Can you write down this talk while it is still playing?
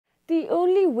the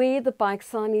only way the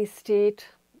Pakistani state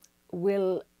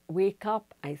will wake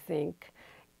up, I think,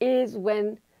 is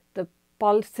when the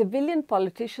civilian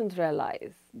politicians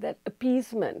realize that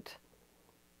appeasement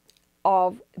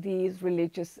of these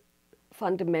religious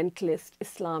fundamentalist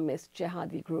Islamist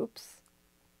jihadi groups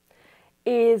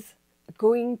is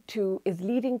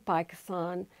leading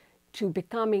Pakistan to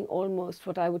becoming almost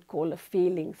what I would call a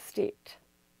failing state,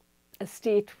 a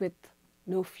state with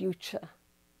no future.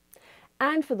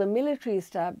 And for the military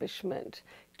establishment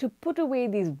to put away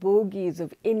these bogies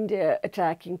of India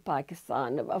attacking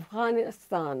Pakistan, of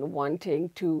Afghanistan wanting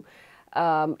to,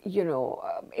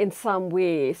 in some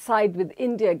way side with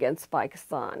India against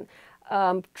Pakistan,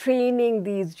 training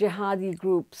these jihadi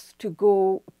groups to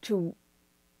go to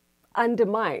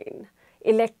undermine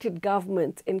elected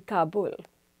governments in Kabul.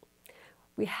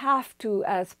 We have to,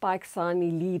 as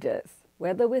Pakistani leaders,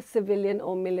 whether we're civilian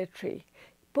or military,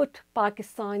 put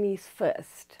Pakistanis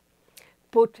first.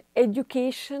 Put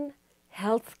education,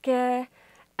 healthcare,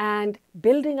 and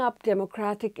building up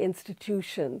democratic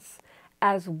institutions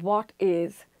as what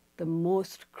is the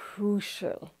most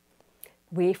crucial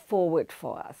way forward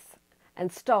for us, and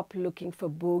stop looking for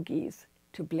bogies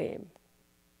to blame.